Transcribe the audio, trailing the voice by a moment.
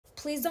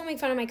Please don't make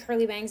fun of my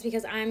curly bangs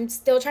because I'm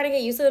still trying to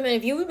get used to them. And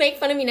if you make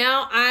fun of me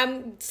now,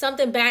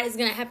 something bad is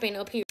going to happen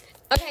up here.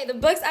 Okay, the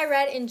books I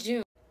read in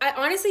June. I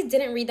honestly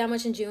didn't read that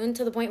much in June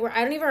to the point where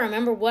I don't even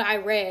remember what I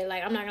read.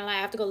 Like, I'm not gonna lie, I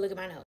have to go look at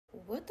my notes.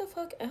 What the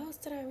fuck else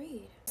did I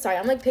read? Sorry,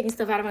 I'm like picking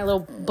stuff out of my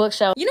little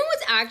bookshelf. You know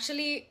what's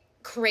actually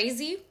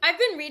crazy? I've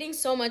been reading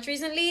so much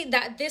recently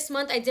that this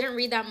month I didn't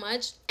read that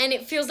much, and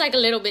it feels like a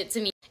little bit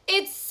to me.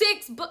 It's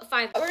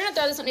 5. We're gonna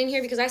throw this one in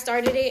here because I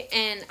started it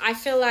and I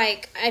feel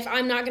like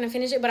I'm not gonna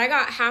finish it, but I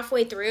got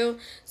halfway through,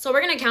 so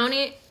we're gonna count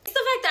it. It's the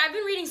fact that I've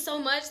been reading so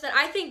much that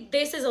I think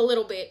this is a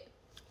little bit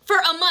for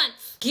a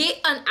month. Get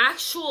an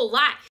actual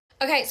life.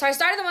 Okay, so I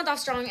started the month off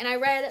strong and I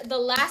read the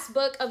last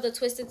book of the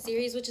Twisted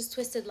series, which is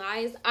Twisted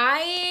Lies. The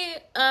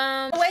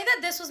way that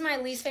this was my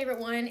least favorite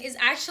one is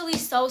actually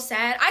so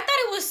sad. I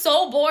thought it was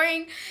so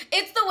boring.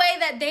 It's the way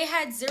that they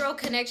had zero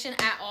connection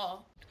at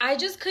all. I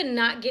just could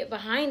not get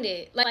behind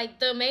it. Like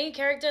the main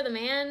character, the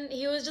man,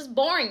 he was just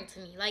boring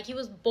to me. Like, he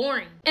was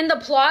boring. And the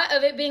plot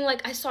of it being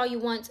like, I saw you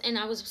once and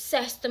I was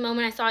obsessed the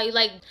moment I saw you.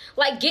 Like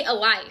get a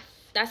life.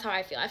 That's how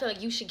I feel. I feel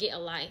like you should get a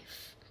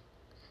life.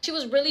 She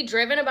was really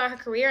driven about her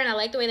career and I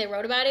like the way they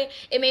wrote about it.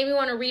 It made me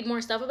want to read more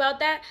stuff about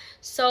that.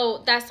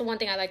 So that's the one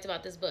thing I liked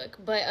about this book.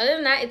 But other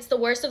than that, it's the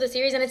worst of the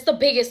series and it's the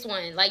biggest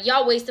one. Like,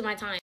 y'all wasted my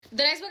time.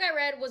 The next book I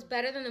read was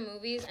better than the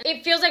movies.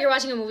 It feels like you're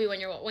watching a movie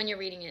when you're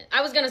reading it.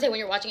 I was gonna say when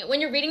you're watching it.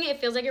 When you're reading it,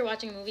 it feels like you're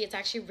watching a movie. It's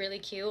actually really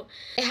cute.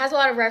 It has a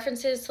lot of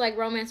references to like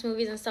romance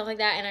movies and stuff like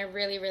that, and I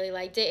really, really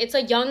liked it. It's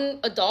a young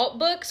adult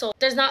book, so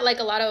there's not like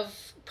a lot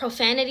of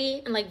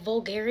profanity and like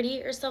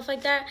vulgarity or stuff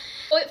like that.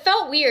 So it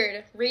felt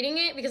weird reading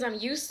it because I'm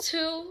used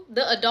to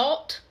the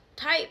adult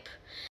type.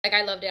 Like,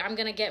 I loved it. I'm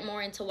gonna get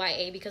more into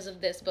YA because of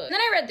this book. And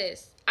then I read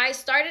this. I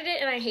started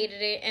it and I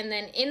hated it, and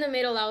then in the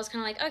middle I was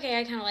kind of like, okay,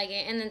 I kind of like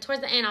it, and then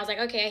towards the end I was like,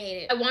 okay, I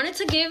hate it. I wanted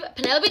to give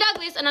Penelope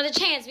Douglas another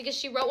chance because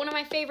she wrote one of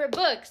my favorite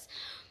books,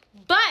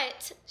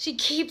 but she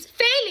keeps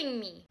failing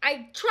me.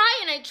 I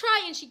try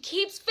and she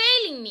keeps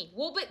failing me.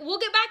 We'll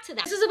get back to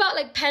that. This is about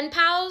like pen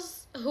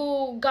pals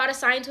who got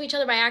assigned to each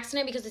other by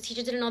accident because the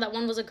teacher didn't know that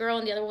one was a girl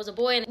and the other was a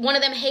boy, and one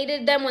of them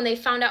hated them when they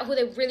found out who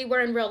they really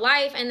were in real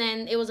life, and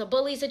then it was a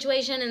bully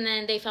situation, and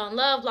then they fell in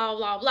love, blah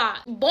blah blah.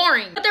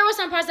 Boring. But there were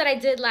some parts that I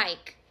did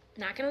like.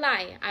 Not gonna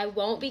lie, I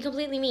won't be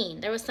completely mean.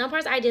 There was some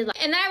parts I did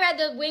like. And then I read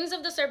The Wings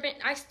of the Serpent.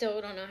 I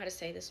still don't know how to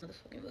say this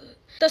motherfucking book.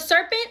 The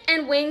Serpent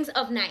and Wings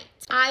of Night.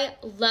 I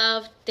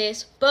love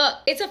this book.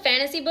 It's a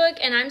fantasy book,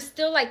 and I'm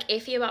still like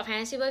iffy about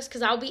fantasy books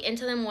because I'll be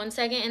into them one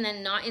second and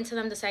then not into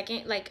them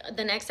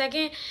the next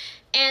second.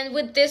 And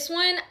with this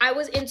one, I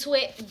was into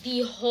it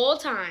the whole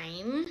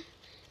time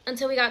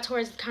until we got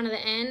towards kind of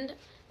the end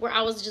where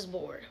I was just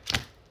bored.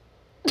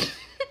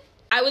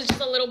 I was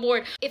just a little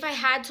bored. If I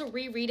had to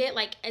reread it,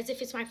 like as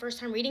if it's my first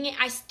time reading it,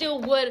 I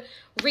still would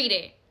read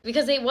it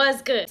because it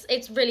was good.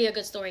 It's really a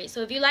good story.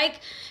 So if you like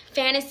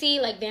fantasy,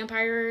 like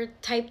vampire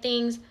type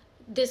things,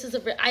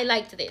 I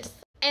liked this.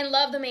 And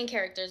love the main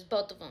characters,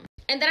 both of them.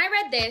 And then I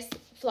read this,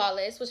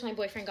 Flawless, which my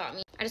boyfriend got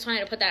me. I just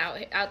wanted to put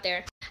that out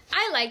there.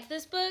 I liked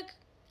this book.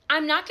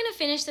 I'm not gonna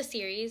finish the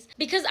series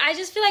because I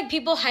just feel like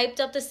people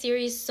hyped up the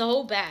series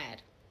so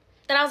bad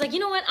that I was like, you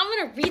know what? I'm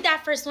gonna read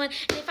that first one,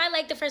 and if I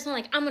like the first one,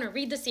 like, I'm gonna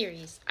read the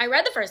series. I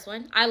read the first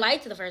one. I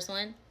liked the first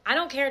one. I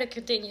don't care to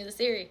continue the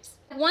series.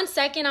 1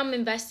 second, I'm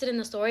invested in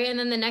the story, and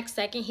then the next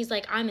second, he's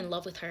like, I'm in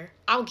love with her.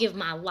 I'll give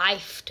my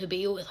life to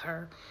be with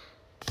her.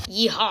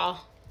 Yeehaw.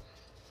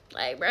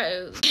 Like,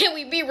 bro, can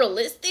we be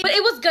realistic? But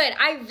it was good.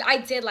 I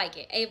did like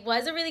it. It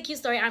was a really cute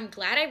story. I'm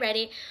glad I read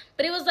it,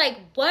 but it was like,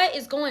 what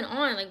is going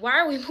on? Like, why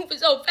are we moving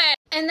so fast?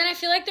 And then I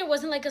feel like there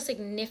wasn't like a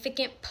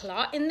significant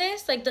plot in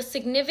this. Like, the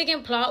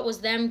significant plot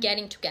was them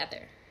getting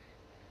together.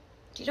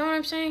 Do you know what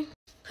I'm saying?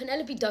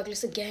 Penelope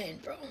Douglas again,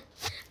 bro.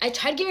 I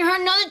tried giving her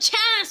another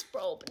chance,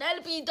 bro.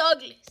 Penelope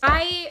Douglas.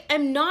 I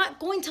am not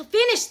going to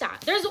finish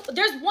that. There's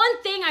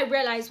one thing I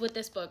realized with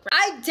this book.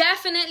 Right? I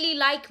definitely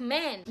like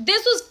men.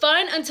 This was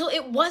fun until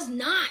it was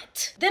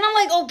not. Then I'm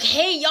like,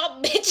 okay,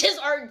 y'all bitches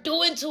are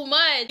doing too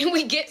much. And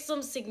we get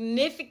some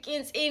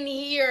significance in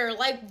here.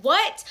 Like,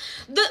 what?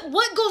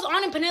 What goes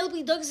on in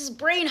Penelope Douglas's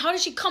brain? How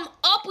did she come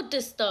up with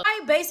this stuff?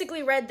 I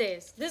basically read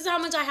this. This is how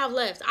much I have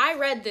left. I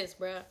read this,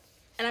 bro.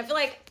 And I feel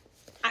like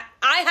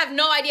I have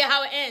no idea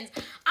how it ends.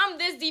 I'm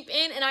this deep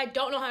in and I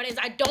don't know how it ends.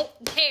 I don't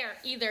care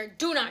either.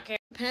 Do not care.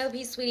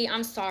 Penelope, sweetie,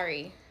 I'm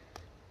sorry.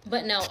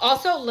 But no.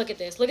 Also, look at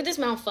this. Look at this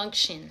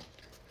malfunction.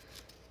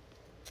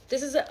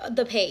 This is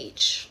the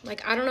page.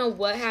 Like, I don't know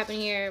what happened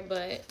here,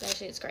 but that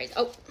shit's crazy.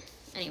 Oh,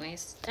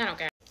 anyways, I don't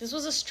care. This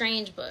was a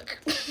strange book.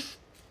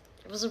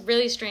 It was a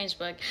really strange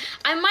book.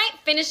 I might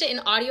finish it in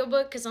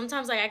audiobook because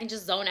sometimes like I can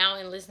just zone out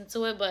and listen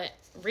to it, but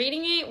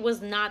reading it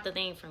was not the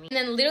thing for me. And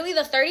then literally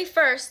the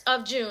 31st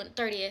of June,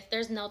 30th,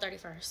 there's no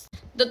 31st.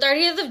 The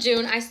 30th of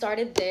June, I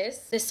started this.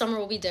 This Summer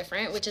Will Be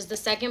Different, which is the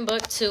second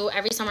book to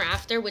Every Summer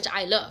After, which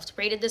I loved.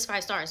 Rated this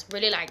 5 stars.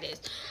 Really like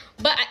this.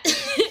 But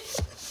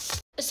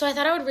So I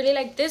thought I would really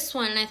like this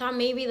one. And I thought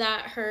maybe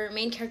that her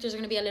main characters are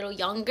going to be a little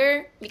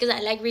younger because I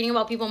like reading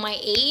about people my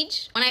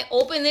age. When I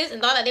opened this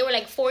and thought that they were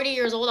like 40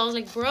 years old, I was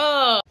like,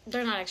 bro,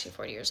 they're not actually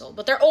 40 years old,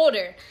 but they're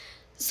older.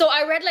 So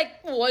I read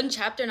like one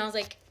chapter and I was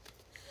like,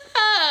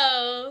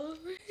 oh.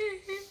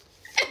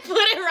 I put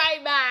it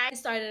right back. I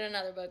started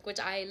another book, which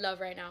I love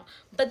right now.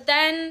 But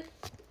then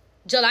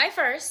July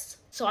 1st.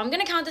 So I'm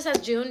going to count this as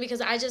June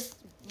because I just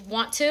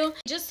want to.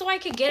 Just so I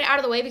could get it out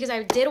of the way because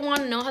I did want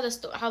to know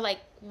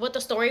what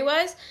the story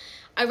was.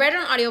 I read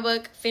an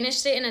audiobook,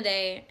 finished it in a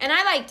day, and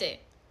I liked it.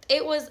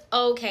 It was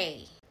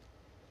okay.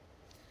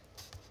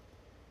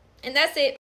 And that's it.